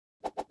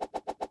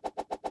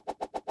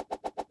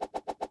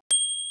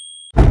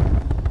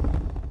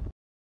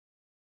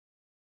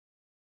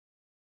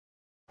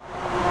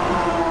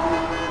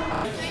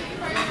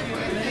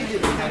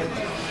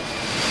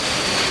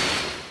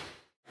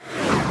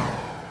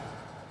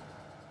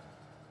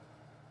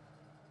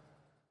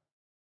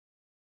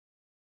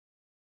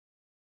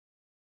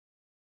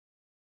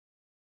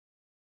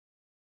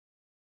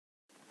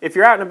If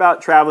you're out and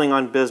about traveling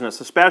on business,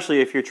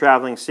 especially if you're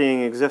traveling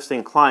seeing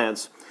existing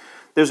clients,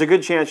 there's a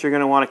good chance you're going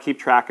to want to keep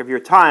track of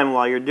your time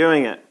while you're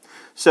doing it.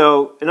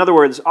 So, in other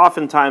words,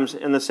 oftentimes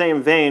in the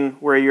same vein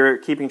where you're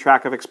keeping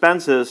track of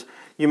expenses,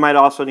 you might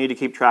also need to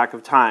keep track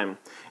of time.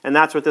 And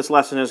that's what this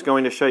lesson is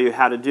going to show you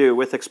how to do.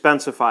 With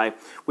Expensify,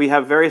 we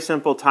have very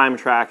simple time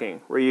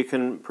tracking where you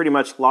can pretty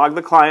much log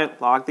the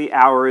client, log the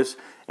hours,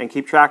 and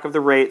keep track of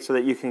the rate so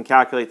that you can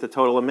calculate the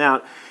total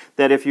amount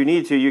that if you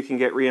need to, you can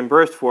get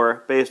reimbursed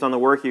for based on the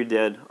work you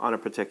did on a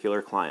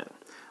particular client.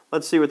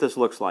 Let's see what this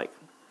looks like.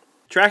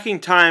 Tracking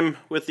time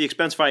with the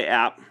Expensify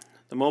app,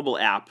 the mobile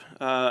app.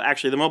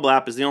 Actually, the mobile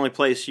app is the only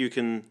place you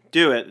can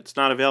do it. It's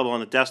not available on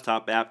the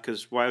desktop app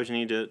because why would you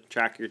need to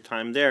track your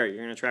time there? You're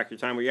going to track your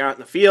time where you're out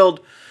in the field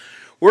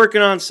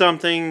working on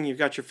something, you've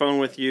got your phone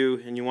with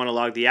you, and you want to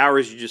log the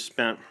hours you just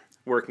spent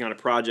working on a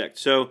project.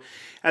 So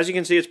as you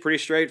can see, it's pretty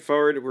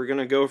straightforward. We're going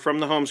to go from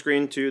the home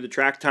screen to the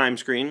track time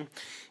screen,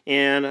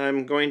 and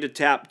I'm going to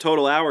tap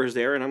total hours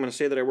there, and I'm going to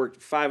say that I worked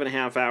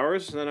 5.5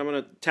 hours, and then I'm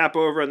going to tap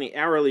over on the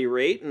hourly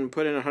rate and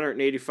put in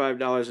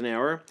 $185 an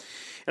hour.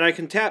 And I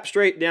can tap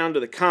straight down to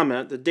the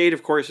comment. The date,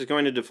 of course, is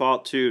going to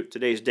default to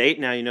today's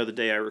date. Now you know the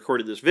day I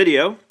recorded this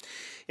video.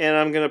 And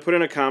I'm going to put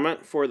in a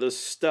comment for the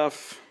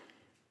stuff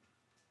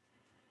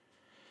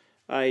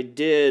I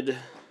did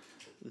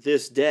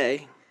this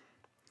day.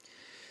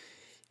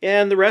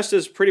 And the rest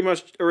is pretty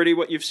much already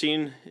what you've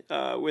seen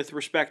with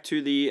respect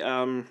to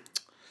the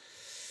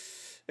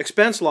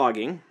expense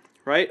logging,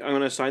 right? I'm going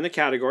to assign the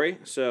category.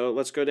 So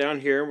let's go down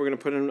here. We're going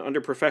to put in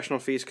under professional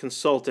fees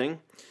consulting,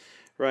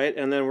 right?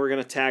 And then we're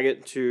going to tag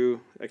it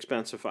to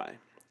Expensify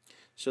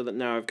so that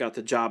now I've got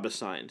the job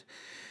assigned.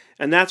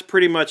 And that's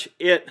pretty much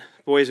it,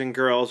 boys and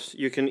girls.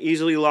 You can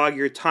easily log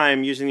your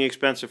time using the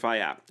Expensify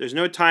app. There's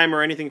no time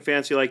or anything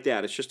fancy like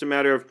that. It's just a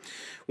matter of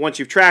once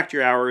you've tracked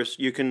your hours,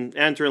 you can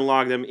enter and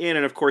log them in.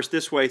 And of course,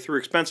 this way,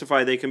 through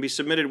Expensify, they can be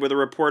submitted with a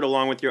report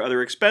along with your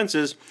other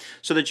expenses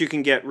so that you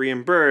can get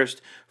reimbursed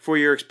for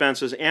your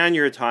expenses and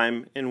your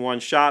time in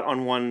one shot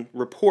on one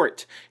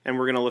report. And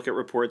we're going to look at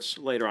reports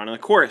later on in the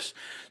course.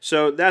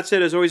 So that's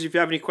it. As always, if you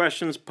have any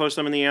questions, post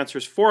them in the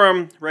answers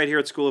forum right here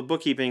at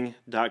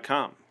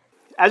schoolofbookkeeping.com.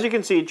 As you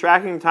can see,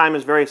 tracking time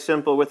is very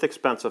simple with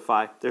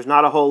Expensify. There's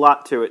not a whole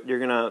lot to it. You're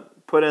going to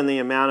put in the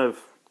amount of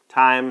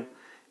time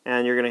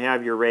and you're going to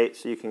have your rate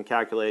so you can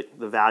calculate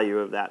the value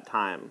of that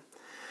time.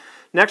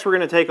 Next, we're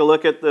going to take a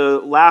look at the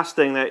last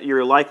thing that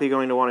you're likely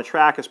going to want to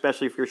track,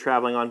 especially if you're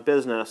traveling on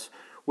business,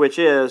 which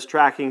is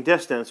tracking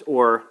distance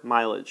or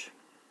mileage.